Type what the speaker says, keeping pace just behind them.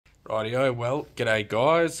Rightio, well, g'day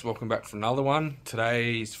guys, welcome back for another one.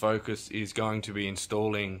 Today's focus is going to be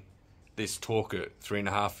installing this Torqit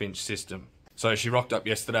 3.5-inch system. So she rocked up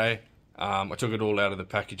yesterday. I took it all out of the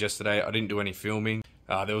package yesterday. I didn't do any filming.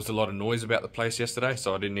 There was a lot of noise about the place yesterday,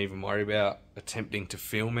 so I didn't even worry about attempting to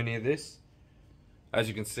film any of this. As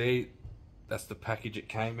you can see, that's the package it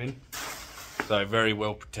came in. So very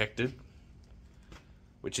well protected,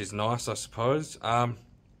 which is nice, I suppose.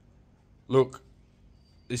 Look,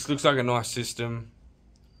 this looks like a nice system.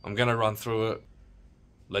 I'm gonna run through it.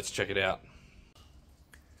 Let's check it out.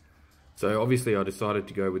 So obviously I decided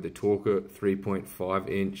to go with the Torqit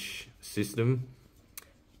 3.5-inch system.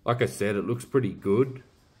 Like I said, it looks pretty good.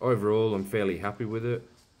 Overall, I'm fairly happy with it,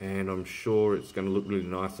 and I'm sure it's gonna look really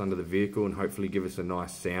nice under the vehicle and hopefully give us a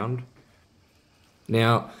nice sound.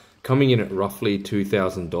 Now, coming in at roughly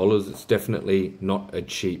 $2,000, it's definitely not a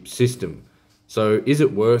cheap system. So is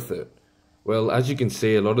it worth it? Well, as you can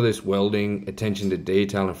see, a lot of this welding, attention to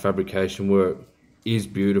detail and fabrication work is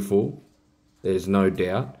beautiful. There's no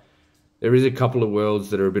doubt. There is a couple of welds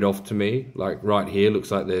that are a bit off to me. Like right here, looks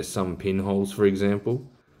like there's some pinholes, for example.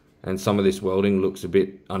 And some of this welding looks a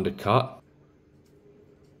bit undercut.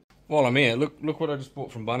 While I'm here, look what I just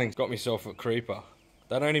bought from Bunnings. Got myself a creeper.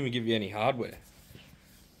 They don't even give you any hardware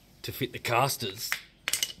to fit the casters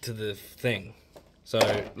to the thing. So,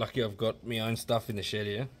 lucky I've got my own stuff in the shed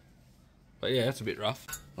here. But yeah, it's a bit rough.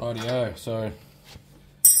 Rightio, so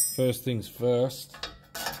first things first,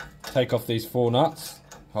 take off these 4 nuts,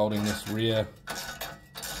 holding this rear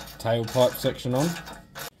tailpipe section on.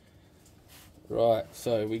 Right,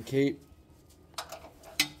 so we keep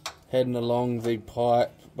heading along the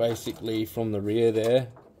pipe basically from the rear there,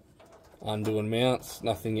 undoing mounts,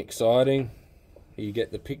 nothing exciting. You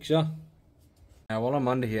get the picture. Now while I'm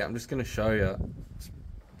under here, I'm just going to show you.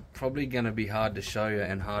 Probably going to be hard to show you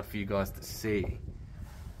and hard for you guys to see,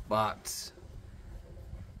 but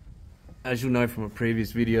as you'll know from a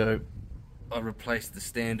previous video, I replaced the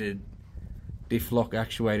standard diff lock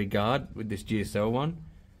actuator guard with this GSL one.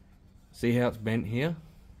 See how it's bent here?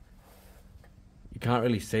 You can't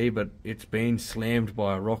really see, but it's been slammed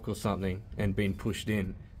by a rock or something and been pushed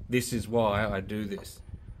in. This is why I do this.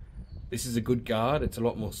 This is a good guard. It's a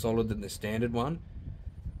lot more solid than the standard one,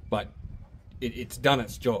 but it's done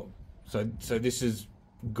its job, so this is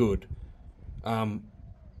good. I'll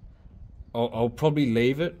probably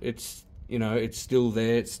leave it. It's, you know, it's still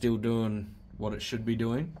there. It's still doing what it should be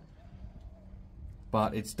doing,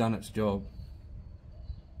 but it's done its job.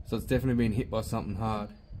 So it's definitely been hit by something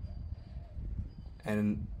hard.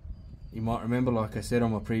 And you might remember, like I said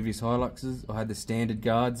on my previous Hiluxes, I had the standard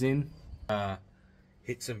guards in,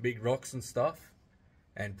 hit some big rocks and stuff,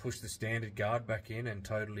 and pushed the standard guard back in and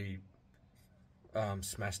totally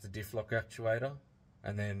smashed the diff lock actuator,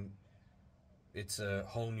 and then it's a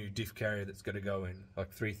whole new diff carrier that's got to go in,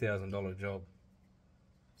 like $3,000 job.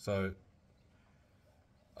 So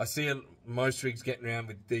I see most rigs getting around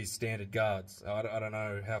with these standard guards. I don't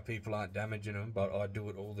know how people aren't damaging them, but I do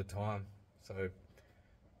it all the time. So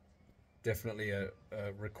definitely a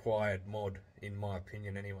required mod in my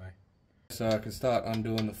opinion anyway. So I can start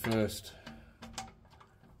undoing the first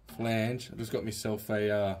flange. I just got myself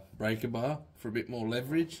a breaker bar for a bit more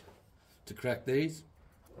leverage to crack these.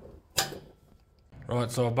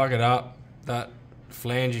 Right, so I buggered up that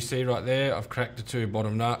flange you see right there. I've cracked the 2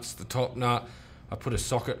 bottom nuts, the top nut. I put a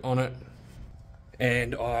socket on it,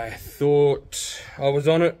 and I thought I was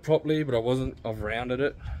on it properly, but I wasn't. I've rounded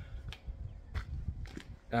it.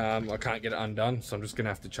 I can't get it undone, so I'm just gonna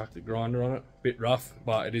have to chuck the grinder on it. Bit rough,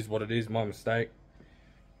 but it is what it is. My mistake.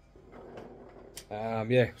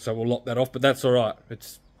 Yeah, so we'll lock that off, but that's alright.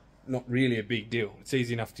 It's not really a big deal. It's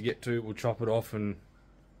easy enough to get to. We'll chop it off and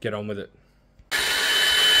get on with it.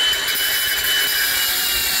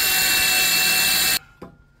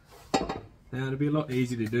 Now it'd be a lot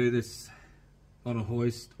easier to do this on a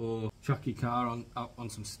hoist or chuck your car up on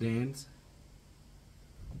some stands.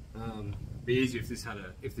 Be easier if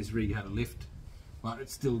this rig had a lift, but it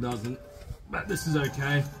still doesn't. But this is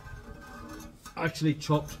okay. I actually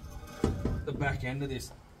chopped the back end of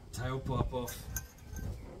this tailpipe off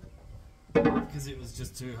because it was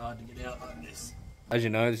just too hard to get out like this. As you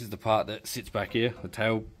know, this is the part that sits back here,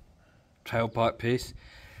 the tailpipe piece.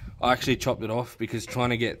 I actually chopped it off because trying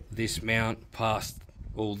to get this mount past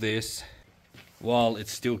all this while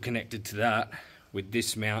it's still connected to that with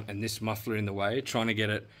this mount and this muffler in the way, trying to get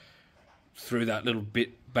it through that little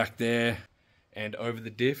bit back there and over the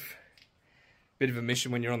diff. Bit of a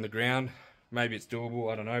mission when you're on the ground. Maybe it's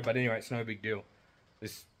doable, I don't know, but anyway, it's no big deal.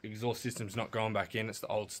 This exhaust system's not going back in, it's the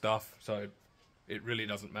old stuff, so it really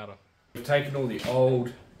doesn't matter. We've taken all the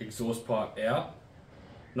old exhaust pipe out,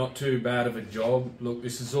 not too bad of a job. Look,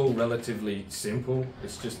 this is all relatively simple.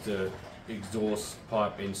 It's just a exhaust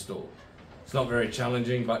pipe install. It's not very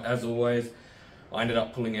challenging, but as always, I ended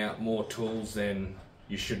up pulling out more tools than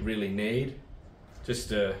you should really need.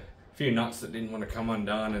 Just a few nuts that didn't want to come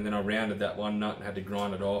undone, and then I rounded that one nut and had to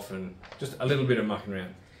grind it off, and just a little bit of mucking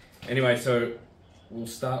around. Anyway, so we'll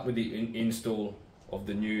start with the install of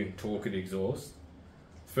the new Torqit exhaust.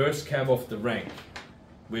 First cab off the rank,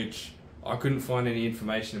 which I couldn't find any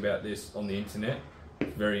information about this on the internet.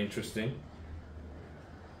 Very interesting.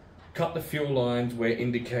 Cut the fuel lines where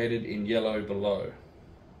indicated in yellow below,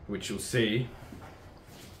 which you'll see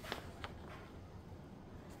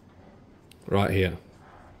right here.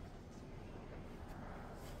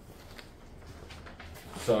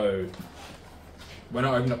 So when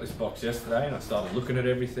I opened up this box yesterday and I started looking at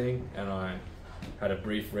everything, and I had a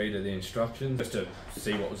brief read of the instructions just to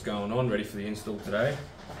see what was going on, ready for the install today,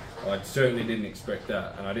 I certainly didn't expect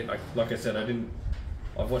that. And like I said,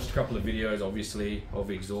 I've watched a couple of videos, obviously,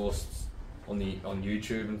 of exhausts on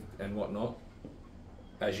YouTube and whatnot,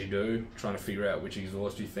 as you do, trying to figure out which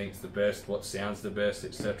exhaust you think's the best, what sounds the best,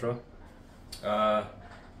 etc. So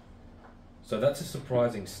that's a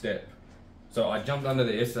surprising step. So I jumped under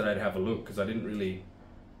there yesterday to have a look, because I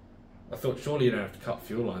thought surely you don't have to cut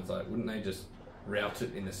fuel lines. Like, wouldn't they just route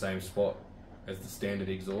it in the same spot as the standard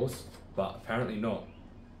exhaust? But apparently not.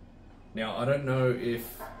 Now, I don't know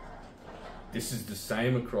if this is the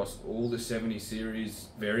same across all the 70 series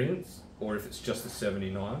variants, or if it's just the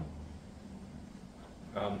 79.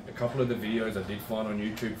 A couple of the videos I did find on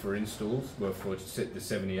YouTube for installs were for the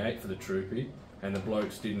 78 for the Torqit, and the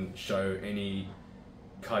blokes didn't show any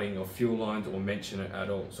cutting of fuel lines or mention it at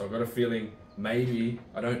all. So I've got a feeling, maybe,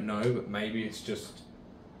 I don't know, but maybe it's just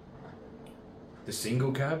the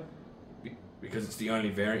single cab, because it's the only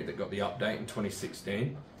variant that got the update in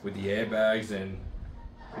 2016 with the airbags, and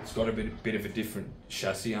it's got a bit of a different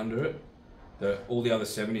chassis under it. All the other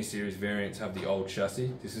 70 series variants have the old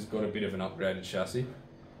chassis. This has got a bit of an upgraded chassis.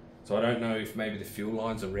 So I don't know if maybe the fuel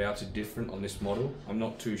lines are routed different on this model. I'm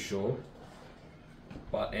not too sure.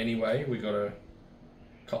 But anyway, we got to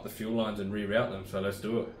cut the fuel lines and reroute them, so let's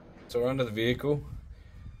do it. So we're under the vehicle.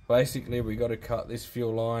 Basically, we got to cut this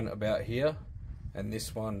fuel line about here, and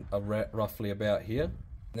this one roughly about here.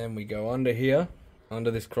 And then we go under here,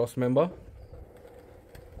 under this cross member,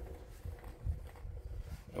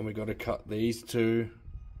 and we got to cut these two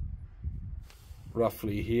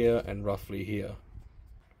roughly here and roughly here.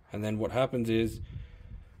 And then what happens is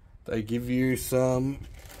they give you some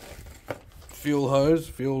fuel hose,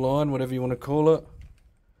 fuel line, whatever you want to call it,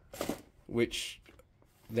 which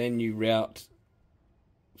then you route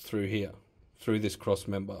through here, through this cross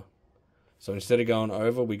member. So instead of going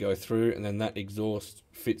over, we go through, and then that exhaust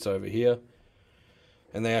fits over here.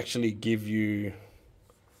 And they actually give you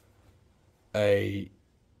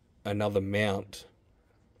another mount,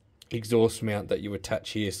 exhaust mount, that you attach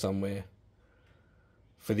here somewhere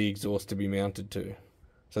for the exhaust to be mounted to.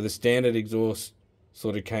 So the standard exhaust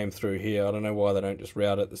sort of came through here. I don't know why they don't just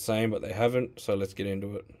route it the same, but they haven't, so let's get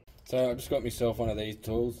into it. So I just got myself one of these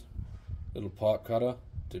tools, little pipe cutter,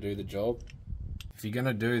 to do the job. If you're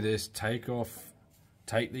gonna do this, take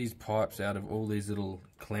these pipes out of all these little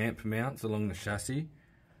clamp mounts along the chassis,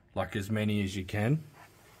 like as many as you can.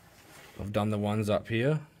 I've done the ones up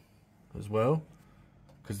here as well,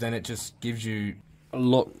 because then it just gives you a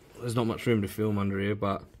lot. There's not much room to film under here,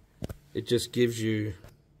 but it just gives you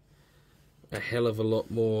a hell of a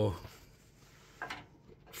lot more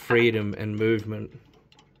freedom and movement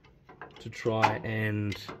to try,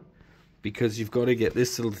 and because you've got to get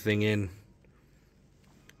this little thing in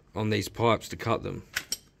on these pipes to cut them,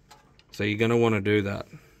 so you're going to want to do that.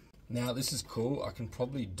 Now this is cool. I can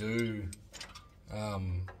probably do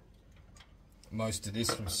most of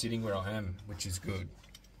this from sitting where I am, which is good.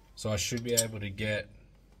 So I should be able to get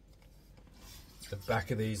the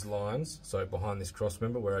back of these lines, so behind this cross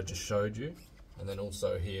member where I just showed you, and then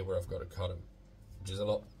also here where I've got to cut them, which is a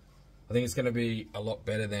lot. I think it's going to be a lot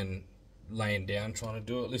better than laying down trying to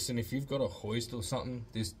do it. Listen, if you've got a hoist or something,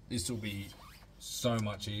 this will be so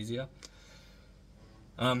much easier.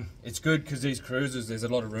 It's good because these cruisers, there's a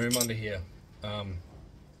lot of room under here.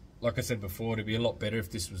 Like I said before, it'd be a lot better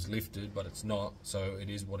if this was lifted, but it's not, so it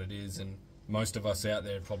is what it is. And most of us out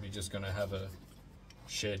there are probably just going to have a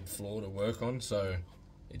shed floor to work on, so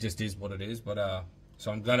it just is what it is. But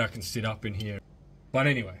so I'm glad I can sit up in here. But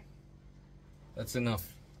anyway, that's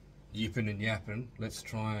enough yipping and yapping. Let's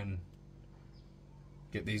try and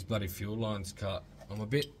get these bloody fuel lines cut. I'm a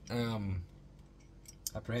bit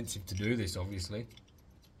apprehensive to do this, obviously,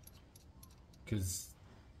 because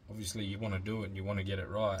obviously you want to do it and you want to get it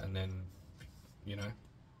right, and then, you know,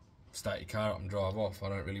 start your car up and drive off. I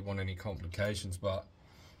don't really want any complications, but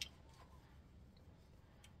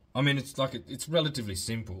I mean, it's relatively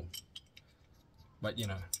simple, but you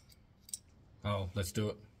know. Oh, let's do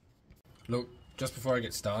it. Look, just before I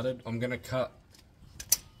get started, I'm gonna cut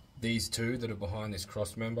these two that are behind this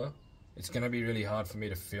cross member. It's gonna be really hard for me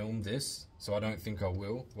to film this, so I don't think I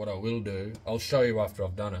will. What I will do, I'll show you after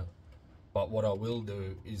I've done it, but what I will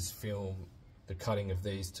do is film the cutting of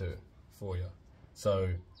these two for you. So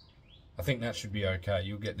I think that should be okay.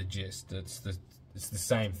 You'll get the gist. It's the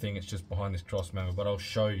same thing, it's just behind this cross member, but I'll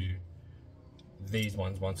show you these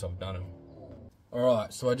ones once I've done them.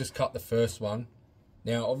 Alright, so I just cut the first one.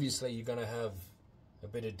 Now obviously you're gonna have a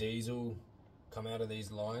bit of diesel come out of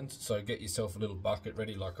these lines, so get yourself a little bucket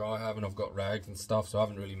ready like I have, and I've got rags and stuff, so I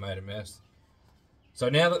haven't really made a mess. So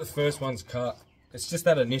now that the first one's cut, it's just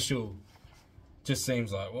that initial, just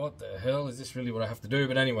seems like, what the hell, is this really what I have to do?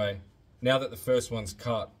 But anyway, now that the first one's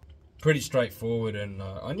cut, pretty straightforward, and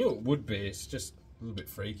I knew it would be, it's just a little bit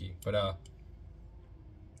freaky, but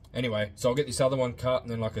anyway, so I'll get this other one cut, and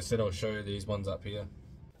then like I said, I'll show you these ones up here.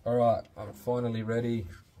 Alright, I'm finally ready.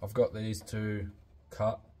 I've got these two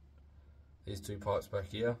cut, these two pipes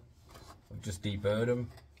back here. I've just deburred them.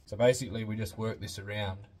 So basically we just work this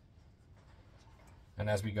around, and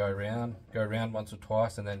as we go around once or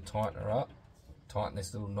twice, and then tighten her up, tighten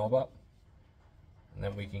this little knob up, and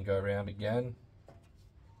then we can go around again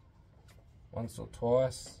once or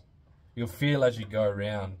twice. You'll feel as you go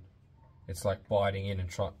around it's like biting in and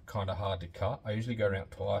kind of hard to cut. I usually go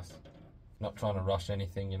around twice, not trying to rush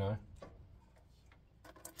anything, you know.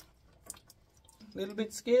 A little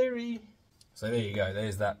bit scary. So there you go,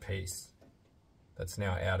 there's that piece that's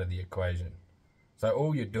now out of the equation. So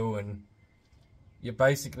all you're doing, you're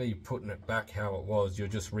basically putting it back how it was, you're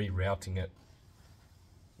just rerouting it.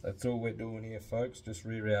 That's all we're doing here, folks, just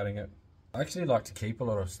rerouting it. I actually like to keep a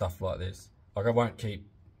lot of stuff like this. Like, I won't keep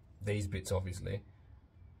these bits obviously,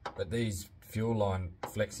 but these fuel line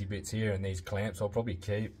flexi bits here and these clamps I'll probably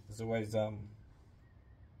keep. There's always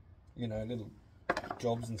you know, little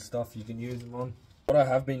jobs and stuff you can use them on. What I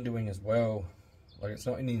have been doing as well, like, it's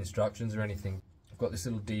not in the instructions or anything, I've got this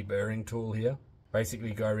little deburring tool here.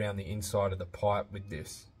 Basically go around the inside of the pipe with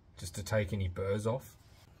this, just to take any burrs off.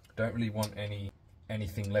 Don't really want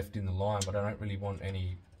anything left in the line, but I don't really want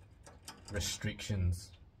any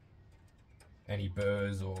restrictions, any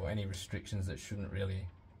burrs or any restrictions that shouldn't really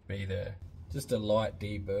be there. Just a light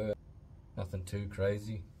deburr, nothing too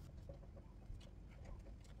crazy.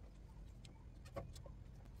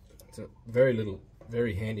 It's a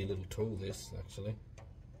very handy little tool, this, actually.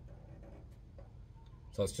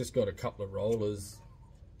 So it's just got a couple of rollers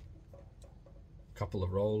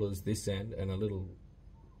this end, and a little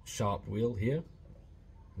sharp wheel here.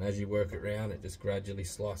 And as you work it around, it just gradually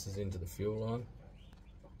slices into the fuel line.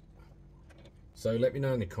 So let me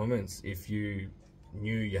know in the comments if you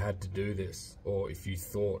knew you had to do this, or if you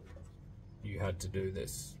thought you had to do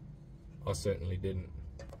this. I certainly didn't.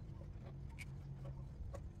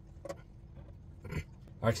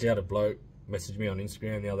 I actually had a bloke message me on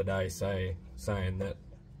Instagram the other day saying that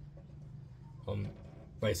I'm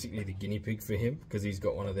basically the guinea pig for him, because he's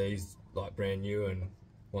got one of these like brand new and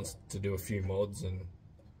wants to do a few mods, and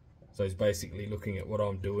so he's basically looking at what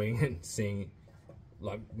I'm doing and seeing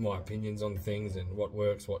like my opinions on things and what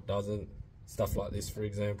works, what doesn't, stuff like this. For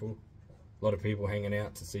example, a lot of people hanging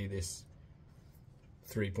out to see this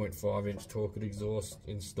 3.5 inch Torqit exhaust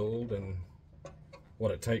installed and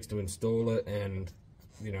what it takes to install it, and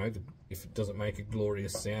you know, if it doesn't make a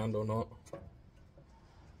glorious sound or not.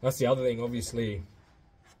 That's the other thing, obviously,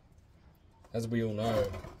 as we all know,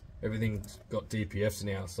 everything's got DPFs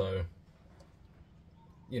now, so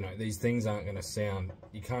you know, these things aren't going to sound,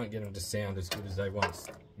 you can't get them to sound as good as they once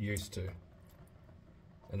used to,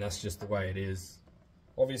 and that's just the way it is.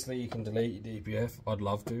 Obviously you can delete your DPF, I'd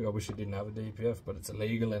love to, I wish it didn't have a DPF, but it's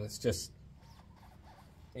illegal, and it's just,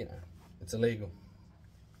 you know, it's illegal.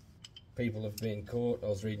 People have been caught. I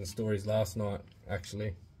was reading stories last night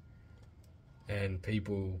actually, and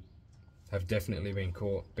people have definitely been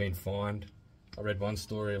caught, been fined. I read one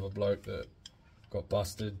story of a bloke that got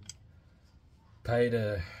busted, paid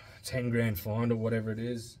a 10 grand fine or whatever it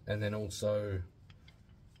is, and then also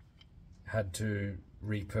had to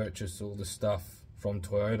repurchase all the stuff from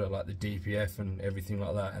Toyota, like the DPF and everything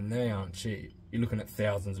like that, and they aren't cheap. You're looking at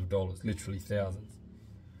thousands of dollars, literally thousands.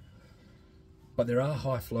 But there are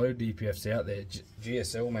high flow DPFs out there.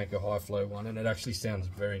 GSL make a high flow one, and it actually sounds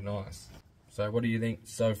very nice. So what do you think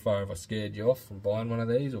so far? Have I scared you off from buying one of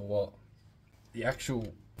these, or what? The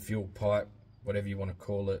actual fuel pipe, whatever you want to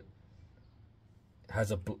call it, has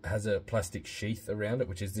a plastic sheath around it,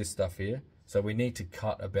 which is this stuff here. So we need to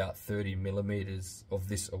cut about 30 millimeters of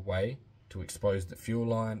this away to expose the fuel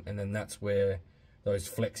line, and then that's where those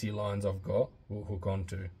flexi lines I've got will hook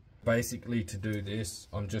onto. Basically, to do this,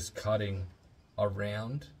 I'm just cutting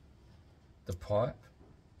around the pipe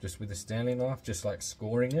just with a Stanley knife, just like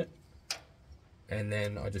scoring it, and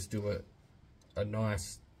then I just do a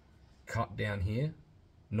nice cut down here,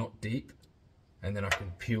 not deep, and then I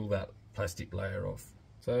can peel that plastic layer off.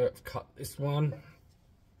 So I've cut this one,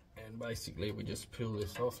 and basically we just peel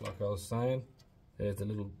this off like I was saying. There's the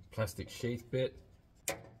little plastic sheath bit.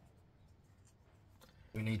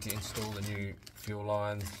 We need to install the new fuel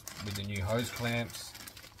lines with the new hose clamps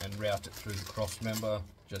and route it through the cross member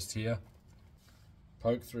just here.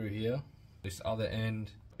 Poke through here, this other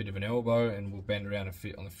end, bit of an elbow, and we'll bend around and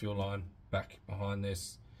fit on the fuel line back behind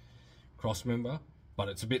this cross member. But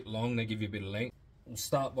it's a bit long, they give you a bit of length. We'll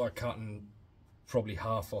start by cutting probably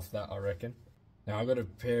half off that, I reckon. Now I've got a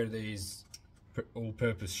pair of these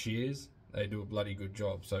all-purpose shears. They do a bloody good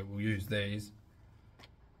job, so we'll use these.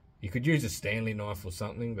 You could use a Stanley knife or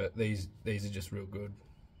something, but these are just real good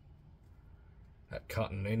at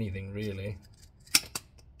cutting anything really.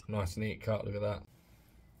 Nice neat cut, look at that.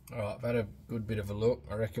 Alright, I've had a good bit of a look.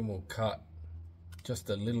 I reckon we'll cut just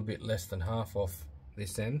a little bit less than half off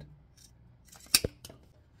this end.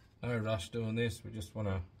 No rush doing this, we just want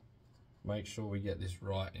to make sure we get this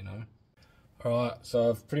right, you know. Alright,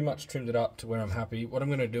 so I've pretty much trimmed it up to where I'm happy. What I'm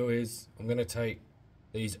going to do is, I'm going to take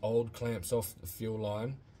these old clamps off the fuel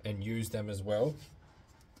line and use them as well.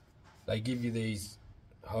 They give you these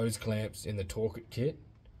hose clamps in the Torqit kit,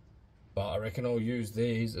 but I reckon I'll use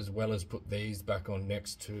these as well as put these back on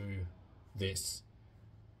next to this.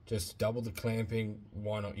 Just double the clamping,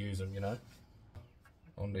 why not use them, you know?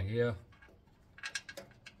 Onto here.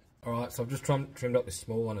 Alright, so I've just trimmed up this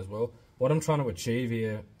small one as well. What I'm trying to achieve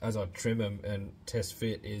here as I trim them and test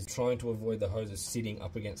fit is trying to avoid the hoses sitting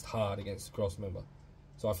up hard against the cross member.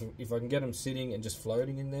 So if I can get them sitting and just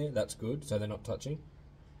floating in there, that's good, so they're not touching.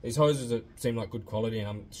 These hoses seem like good quality, and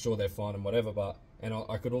I'm sure they're fine and whatever, but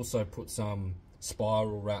I could also put some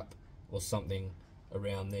spiral wrap or something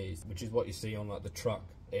around these, which is what you see on like the truck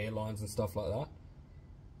airlines and stuff like that.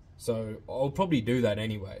 So I'll probably do that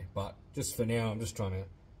anyway, but just for now I'm just trying to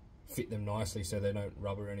fit them nicely so they don't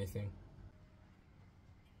rub or anything.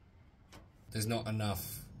 There's not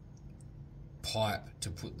enough pipe to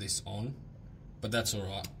put this on, but that's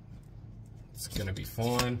alright. It's gonna be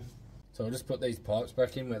fine. So I'll just put these pipes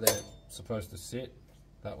back in where they're supposed to sit.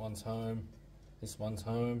 That one's home, this one's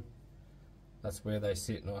home. That's where they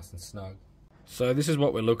sit nice and snug. So this is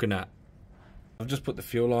what we're looking at. I've just put the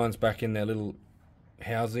fuel lines back in their little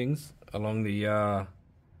housings along the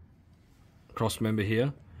cross member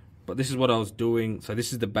here. But this is what I was doing. So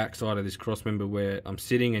this is the back side of this cross member where I'm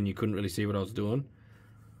sitting and you couldn't really see what I was doing.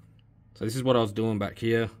 So this is what I was doing back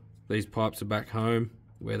here. These pipes are back home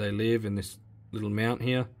where they live in this little mount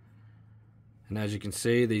here. And as you can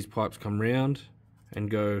see, these pipes come round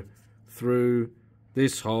and go through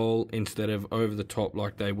this hole instead of over the top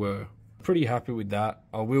like they were. Pretty happy with that.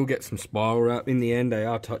 I will get some spiral wrap. In the end, they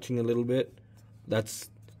are touching a little bit.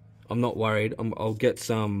 I'm not worried. I'll get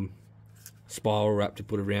some spiral wrap to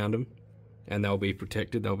put around them and they'll be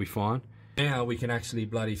protected, they'll be fine. Now we can actually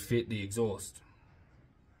bloody fit the exhaust.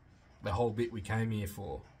 The whole bit we came here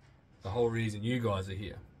for. The whole reason you guys are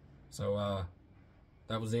here. So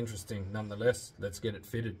that was interesting nonetheless. Let's get it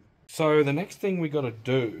fitted. So the next thing we got to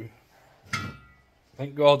do,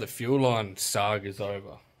 thank God the fuel line saga is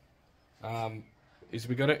over, is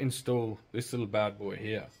we got to install this little bad boy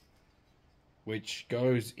here, which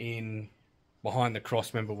goes in behind the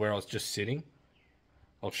cross member where I was just sitting.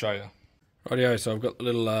 I'll show you. Rightio, so I've got the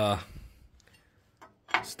little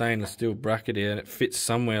stainless steel bracket here, and it fits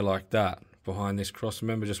somewhere like that behind this cross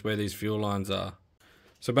member, just where these fuel lines are.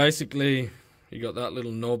 So basically, you got that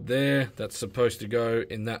little knob there that's supposed to go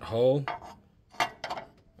in that hole,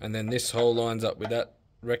 and then this hole lines up with that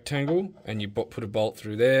rectangle, and you put a bolt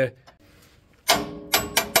through there.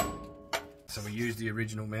 So we use the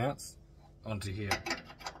original mounts onto here,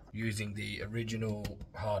 using the original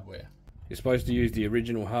hardware. You're supposed to use the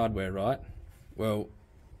original hardware, right? Well,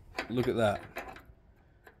 look at that.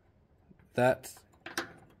 That's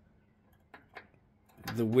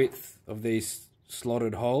the width of these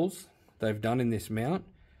slotted holes they've done in this mount.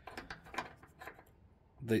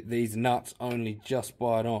 These nuts only just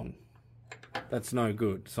bite on. That's no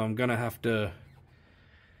good. So I'm gonna have to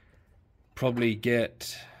probably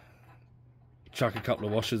chuck a couple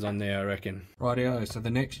of washers on there, I reckon. Rightio, so the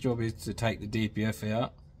next job is to take the DPF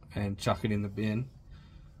out and chuck it in the bin.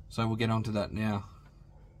 So we'll get onto that now.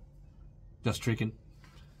 Just tricking.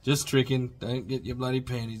 Just tricking. Don't get your bloody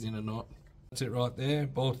panties in a knot. That's it right there,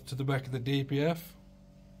 bolted to the back of the DPF.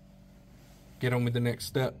 Get on with the next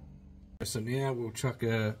step. So now we'll chuck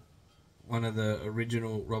one of the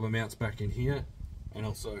original rubber mounts back in here and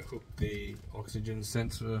also hook the oxygen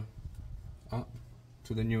sensor up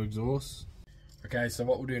to the new exhaust. Okay, so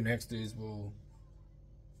what we'll do next is we'll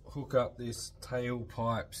hook up this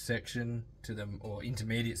tailpipe section to the, or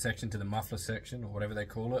intermediate section to the muffler section, or whatever they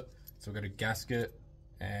call it. So we've got a gasket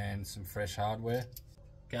and some fresh hardware.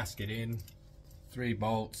 Gasket in, 3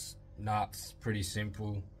 bolts, nuts, pretty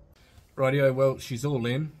simple. Rightio, well, she's all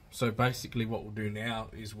in. So basically what we'll do now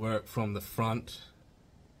is work from the front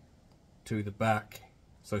to the back.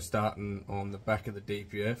 So starting on the back of the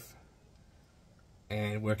DPF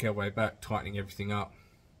and work our way back, tightening everything up.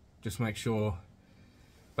 Just make sure,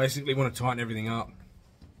 basically want to tighten everything up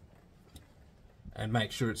and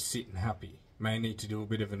make sure it's sitting happy. May need to do a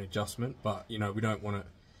bit of an adjustment, but you know, we don't want it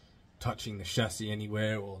touching the chassis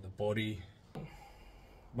anywhere or the body.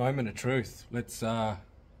 Moment of truth. Let's the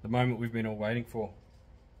moment we've been all waiting for.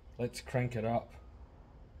 Let's crank it up.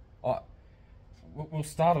 We'll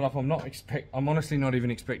start it up. I'm honestly not even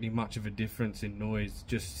expecting much of a difference in noise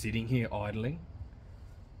just sitting here idling.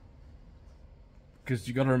 Because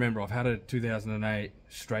you got to remember, I've had a 2008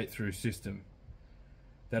 straight through system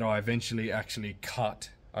that I eventually actually cut.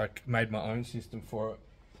 I made my own system for it,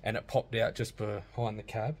 and it popped out just behind the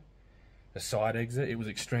cab, the side exit. It was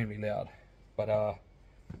extremely loud, but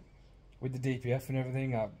with the DPF and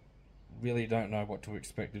everything, I really don't know what to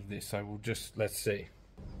expect of this, so let's see.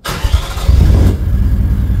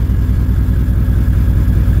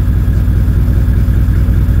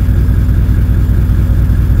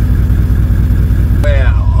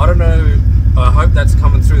 Wow, I don't know, I hope that's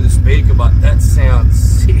coming through the speaker, but that sounds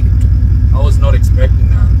sick. I was not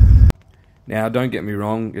expecting that. Now, don't get me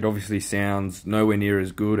wrong, it obviously sounds nowhere near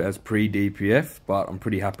as good as pre-DPF, but I'm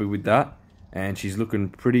pretty happy with that. And she's looking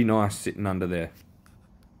pretty nice sitting under there.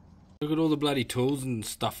 Look at all the bloody tools and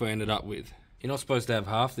stuff I ended up with. You're not supposed to have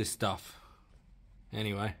half this stuff.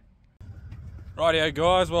 Anyway. Rightio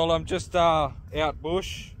guys, well I'm just out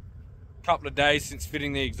bush. Couple of days since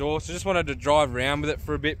fitting the exhaust. I just wanted to drive around with it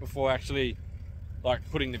for a bit before actually like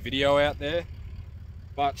putting the video out there.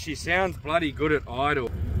 But she sounds bloody good at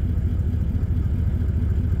idle.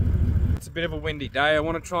 It's a bit of a windy day. I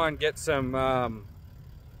want to try and get some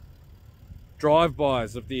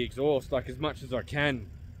drive-bys of the exhaust, like as much as I can.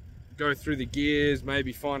 Go through the gears,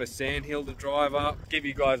 maybe find a sandhill to drive up, give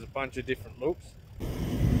you guys a bunch of different looks.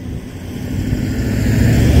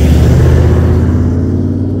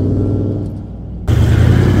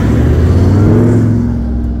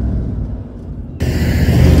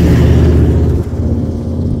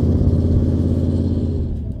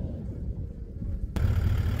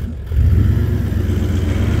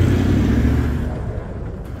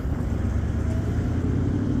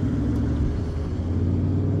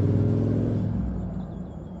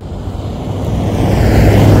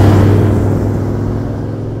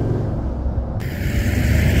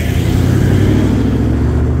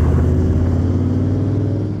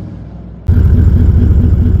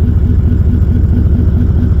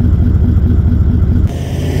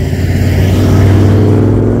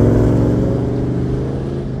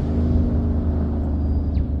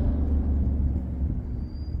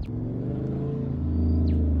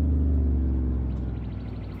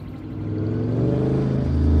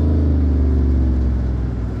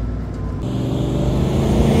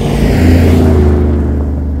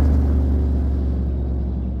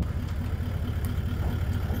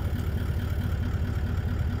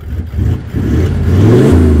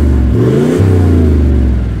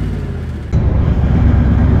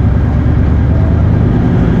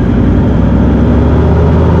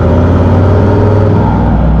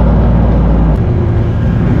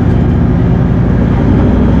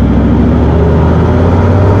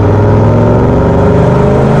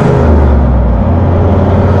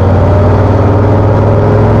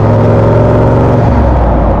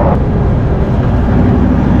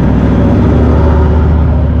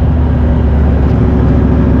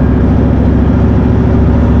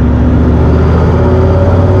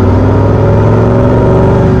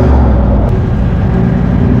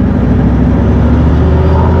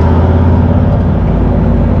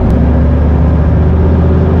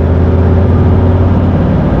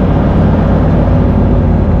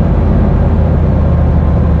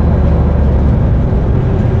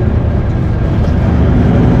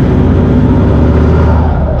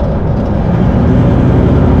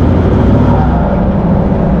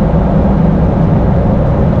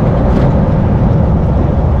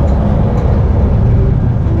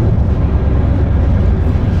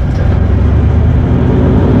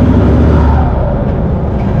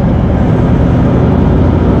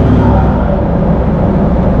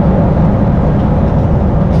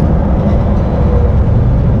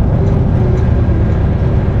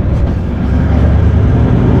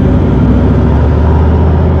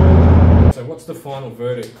 final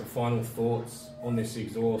verdict, the final thoughts on this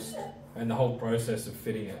exhaust and the whole process of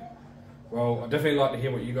fitting it? Well, I'd definitely like to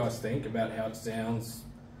hear what you guys think about how it sounds,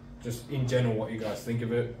 just in general what you guys think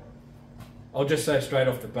of it. I'll just say straight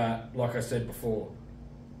off the bat, like I said before,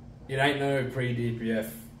 it ain't no pre-DPF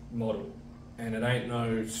model, and it ain't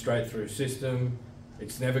no straight through system.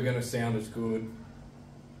 It's never going to sound as good.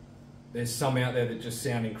 There's some out there that just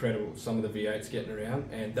sound incredible, some of the V8s getting around,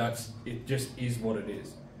 and it just is what it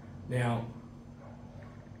is. Now,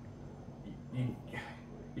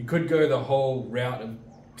 you could go the whole route of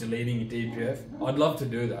deleting your DPF. I'd love to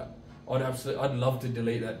do that. I'd love to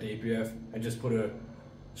delete that DPF and just put a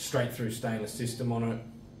straight through stainless system on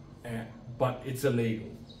it, but it's illegal.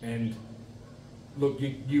 And look,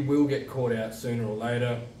 you will get caught out sooner or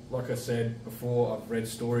later. Like I said before, I've read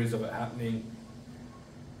stories of it happening.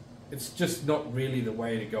 It's just not really the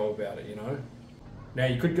way to go about it, you know. Now,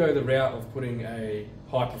 you could go the route of putting a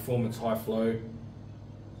high performance, high flow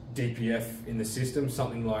DPF in the system,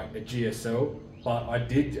 something like a GSL, but I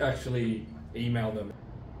did actually email them.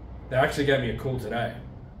 They actually gave me a call today.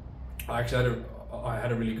 I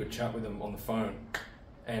had a really good chat with them on the phone,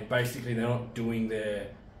 and basically they're not doing their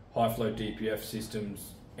high flow DPF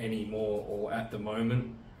systems anymore, or at the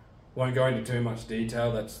moment. Won't go into too much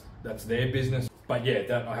detail, that's their business. But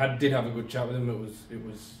yeah, I did have a good chat with them.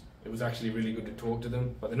 It was actually really good to talk to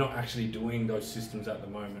them, but they're not actually doing those systems at the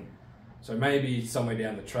moment. So maybe somewhere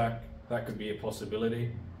down the track, that could be a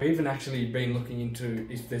possibility. I've even actually been looking into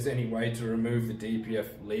if there's any way to remove the DPF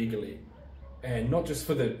legally. And not just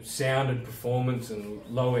for the sound and performance and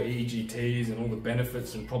lower EGTs and all the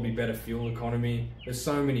benefits and probably better fuel economy. There's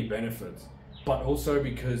so many benefits, but also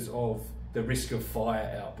because of the risk of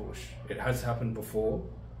fire out bush. It has happened before.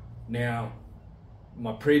 Now,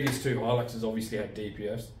 my previous two Hiluxes obviously had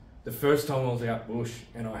DPFs. The first time I was out bush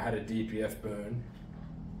and I had a DPF burn,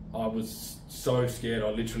 I was so scared.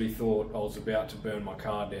 I literally thought I was about to burn my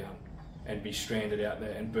car down and be stranded out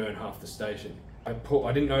there and burn half the station. I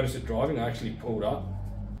didn't notice it driving. I actually pulled up,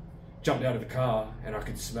 jumped out of the car, and I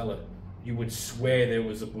could smell it. You would swear there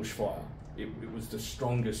was a bushfire. It was the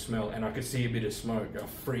strongest smell, and I could see a bit of smoke. I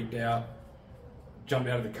freaked out, jumped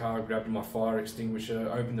out of the car, grabbed my fire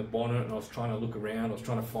extinguisher, opened the bonnet, and I was trying to look around. I was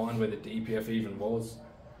trying to find where the DPF even was,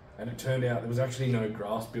 and it turned out there was actually no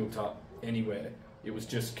grass built up anywhere. It was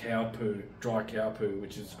just cow poo, dry cow poo,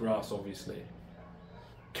 which is grass obviously,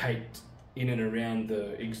 caked in and around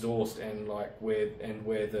the exhaust and where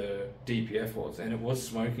the DPF was, and it was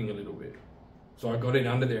smoking a little bit. So I got in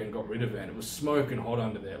under there and got rid of it, and it was smoking hot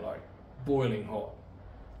under there, like boiling hot.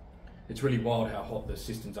 It's really wild how hot the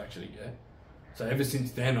systems actually get. So ever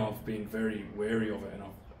since then, I've been very wary of it, and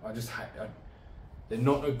I just hate. They're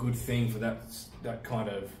not a good thing for that kind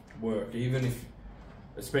of work.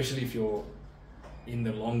 Especially if you're in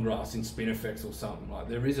the long grass in spin effects or something, like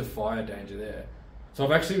there is a fire danger there. So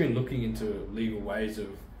I've actually been looking into legal ways of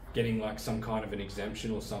getting like some kind of an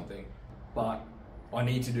exemption or something, but I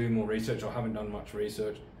need to do more research. I haven't done much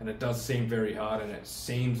research, and it does seem very hard, and it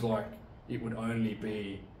seems like it would only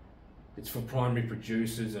be, it's for primary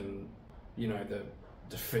producers and, you know, the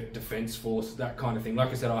defense force, that kind of thing.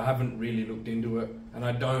 Like I said, I haven't really looked into it, and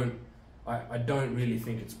I don't really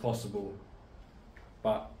think it's possible.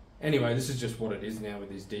 But anyway, this is just what it is now with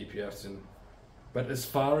these DPFs. But as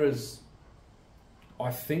far as, I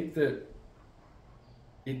think that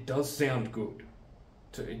it does sound good.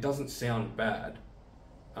 It doesn't sound bad.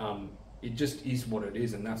 It just is what it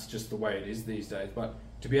is, and that's just the way it is these days. But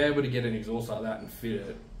to be able to get an exhaust like that and fit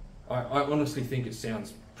it, I honestly think it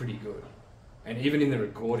sounds pretty good. And even in the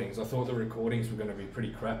recordings, I thought the recordings were going to be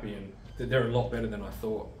pretty crappy, and they're a lot better than I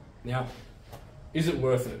thought. Now, is it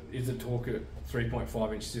worth it? Is the Torqit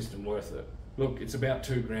 3.5-inch system worth it? Look, it's about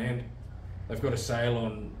 $2,000. They've got a sale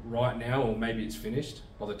on right now, or maybe it's finished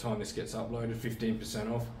by the time this gets uploaded,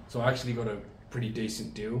 15% off. So I actually got a pretty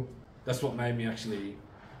decent deal. That's what made me actually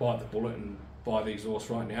bite the bullet and buy the exhaust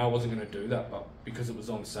right now. I wasn't going to do that, but because it was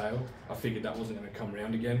on sale, I figured that wasn't going to come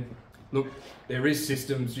around again. Look, there is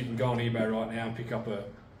systems. You can go on eBay right now and pick up a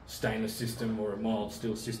stainless system or a mild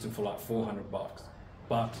steel system for like $400.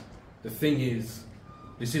 But the thing is,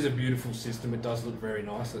 this is a beautiful system. It does look very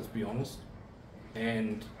nice, let's be honest.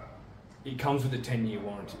 And it comes with a 10-year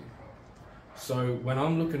warranty. So when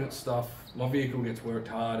I'm looking at stuff, my vehicle gets worked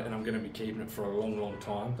hard and I'm going to be keeping it for a long, long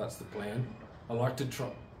time. That's the plan. I like to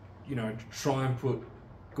try and put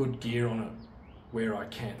good gear on it where I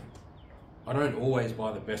can. I don't always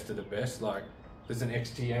buy the best of the best. Like, there's an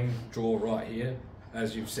XTM drawer right here.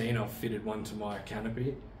 As you've seen, I've fitted one to my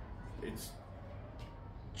canopy. It's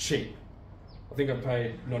cheap. I think I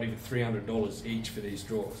paid not even $300 each for these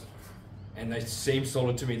drawers. and they seem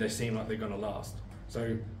solid to me. They seem like they're going to last.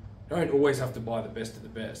 So don't always have to buy the best of the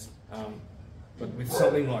best. But with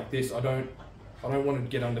something like this, I don't want to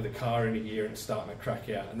get under the car in a year and it's starting to crack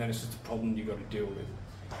out, and then it's just a problem you got to deal with.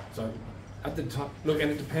 So at the time, look, and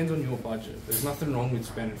it depends on your budget. There's nothing wrong with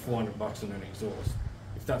spending $400 on an exhaust.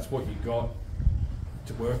 If that's what you got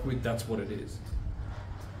to work with, that's what it is.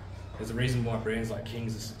 There's a reason why brands like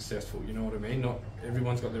Kings are successful, you know what I mean? Not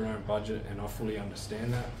everyone's got their own budget, and I fully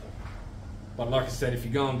understand that. But like I said, if you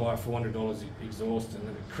go and buy a $400 exhaust and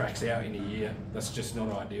then it cracks out in a year, that's just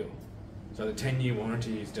not ideal. So the 10-year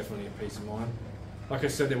warranty is definitely a peace of mind. Like I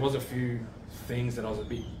said, there was a few things that I was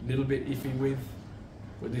little bit iffy with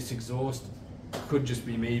this exhaust. It could just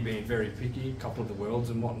be me being very picky, a couple of the welds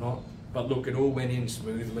and whatnot. But look, it all went in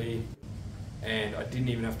smoothly, and I didn't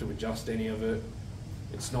even have to adjust any of it.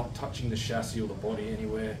 It's not touching the chassis or the body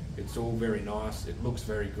anywhere. It's all very nice. It looks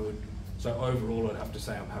very good. So overall, I'd have to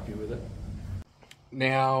say I'm happy with it.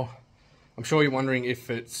 Now, I'm sure you're wondering if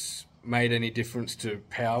it's made any difference to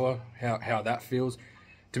power, how that feels.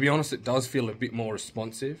 To be honest, it does feel a bit more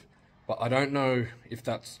responsive, but I don't know if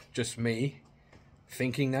that's just me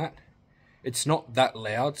thinking that. It's not that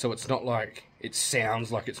loud, so it's not like it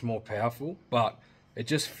sounds like it's more powerful, but it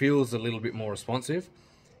just feels a little bit more responsive.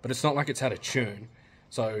 But it's not like it's had a tune.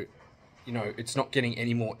 So, you know, it's not getting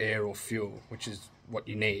any more air or fuel, which is what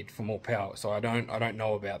you need for more power. So I don't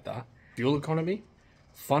know about that. Fuel economy,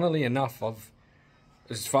 funnily enough,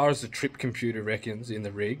 as far as the trip computer reckons in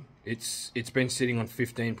the rig, it's been sitting on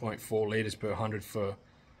 15.4 litres per 100 for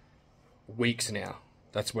weeks now.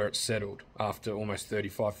 That's where it's settled after almost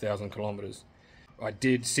 35,000 kilometres. I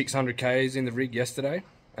did 600 Ks in the rig yesterday,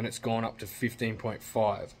 and it's gone up to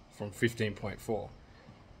 15.5 from 15.4.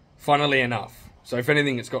 Funnily enough. So if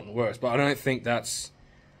anything, it's gotten worse. But I don't think that's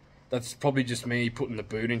probably just me putting the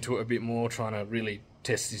boot into it a bit more, trying to really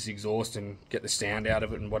test this exhaust and get the sound out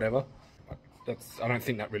of it and whatever. I don't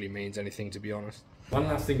think that really means anything, to be honest. One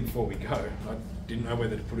last thing before we go. I didn't know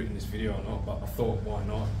whether to put it in this video or not, but I thought, why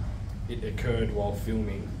not? It occurred while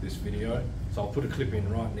filming this video, so I'll put a clip in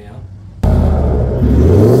right now.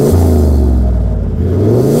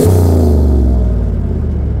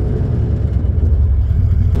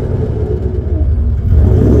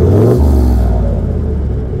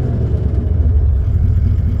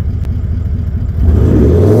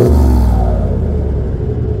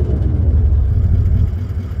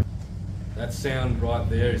 That sound right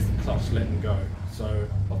there is the clutch letting go. So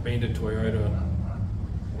I've been to Toyota,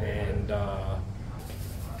 and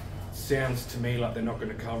sounds to me like they're not going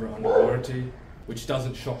to cover it under warranty, which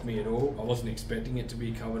doesn't shock me at all. I wasn't expecting it to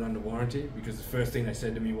be covered under warranty, because the first thing they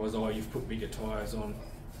said to me was, oh, you've put bigger tyres on.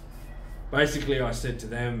 Basically, I said to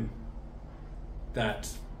them that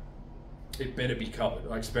it better be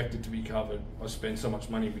covered. I expect it to be covered. I spend so much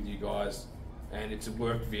money with you guys, and it's a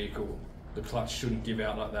work vehicle. The clutch shouldn't give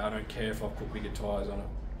out like that. I don't care if I put bigger tyres on it.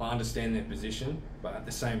 I understand their position, but at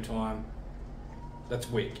the same time, that's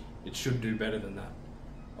weak. It should do better than that.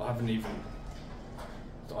 It's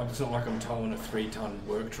not like I'm towing a 3-ton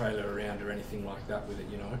work trailer around or anything like that with it,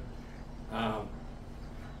 you know.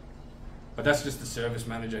 But that's just the service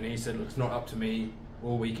manager, and he said, look, it's not up to me.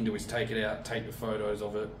 All we can do is take it out, take the photos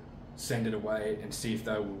of it, send it away, and see if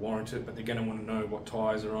they will warrant it. But they're going to want to know what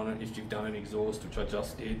tyres are on it, if you've done an exhaust, which I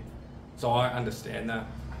just did. So I understand that.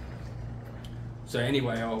 So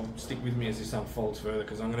anyway, I'll stick with me as this unfolds further,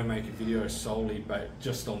 because I'm going to make a video solely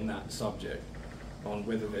just on that subject, on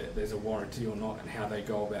whether there's a warranty or not and how they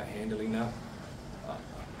go about handling that.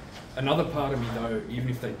 Another part of me though, even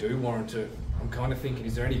if they do warrant it, I'm kind of thinking,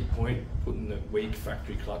 is there any point putting the weak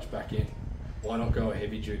factory clutch back in? Why not go a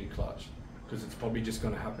heavy duty clutch? Because it's probably just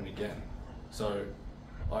going to happen again. So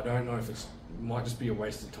I don't know if it might just be a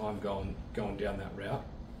waste of time going down that route.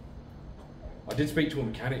 I did speak to a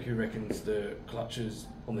mechanic who reckons the clutches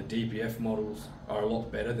on the DPF models are a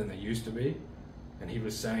lot better than they used to be, and he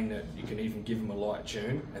was saying that you can even give them a light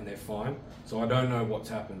tune and they're fine. So I don't know what's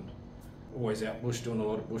happened. Always out bush doing a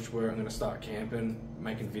lot of bush work. I'm going to start camping,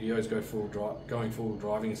 making videos, going full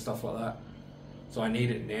driving and stuff like that. So I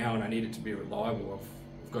need it now, and I need it to be reliable.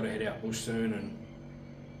 I've got to head out bush soon, and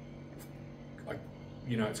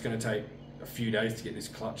it's going to take a few days to get this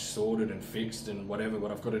clutch sorted and fixed and whatever, but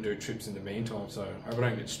I've got to do trips in the meantime, so I hope I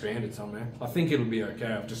don't get stranded somewhere. I think it'll be okay.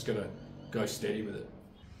 I've just got to go steady with it.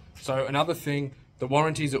 So another thing, the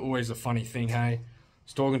warranties are always a funny thing, hey? I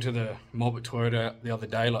was talking to the mob at Toyota the other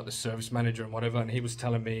day, like the service manager and whatever, and he was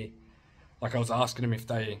telling me, like I was asking him if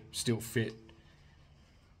they still fit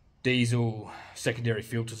diesel secondary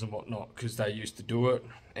filters and whatnot, because they used to do it,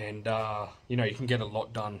 and you can get a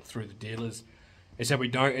lot done through the dealers. They said we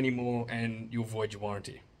don't anymore, and you'll void your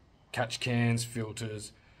warranty. catch cans,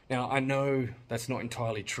 filters. Now, I know that's not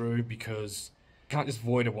entirely true because you can't just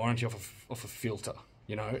void a warranty off a filter,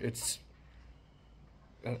 you know, it's...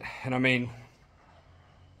 And I mean,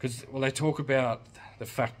 because, well, they talk about the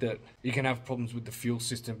fact that you can have problems with the fuel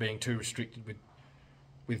system being too restricted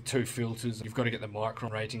with 2 filters. You've got to get the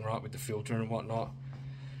micron rating right with the filter and whatnot.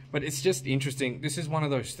 But it's just interesting. This is one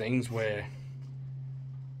of those things where,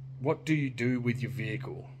 what do you do with your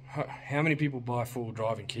vehicle? How many people buy 4-wheel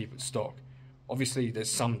drive and keep it stock? Obviously,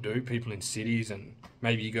 there's some do, people in cities, and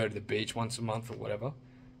maybe you go to the beach once a month or whatever.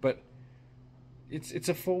 But it's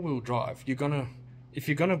a 4-wheel drive. If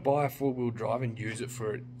you're gonna buy a 4-wheel drive and use it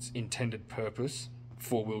for its intended purpose,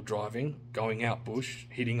 4-wheel driving, going out bush,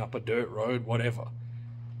 hitting up a dirt road, whatever,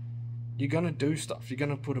 you're gonna do stuff. You're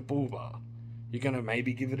gonna put a bull bar. You're gonna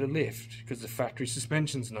maybe give it a lift because the factory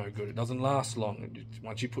suspension's no good. It doesn't last long.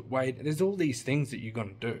 Once you put weight, there's all these things that you're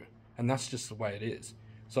gonna do, and that's just the way it is.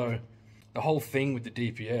 So the whole thing with the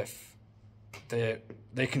DPF,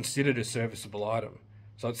 they're considered a serviceable item.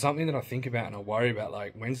 So it's something that I think about and I worry about,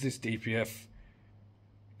 like, when's this DPF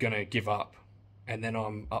gonna give up? And then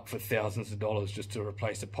I'm up for thousands of dollars just to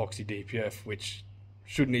replace epoxy DPF, which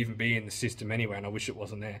shouldn't even be in the system anyway, and I wish it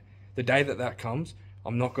wasn't there. The day that comes,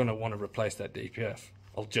 I'm not going to want to replace that DPF.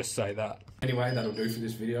 I'll just say that. Anyway, that'll do for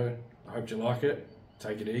this video. I hope you like it.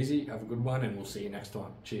 Take it easy, have a good one, and we'll see you next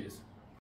time. Cheers.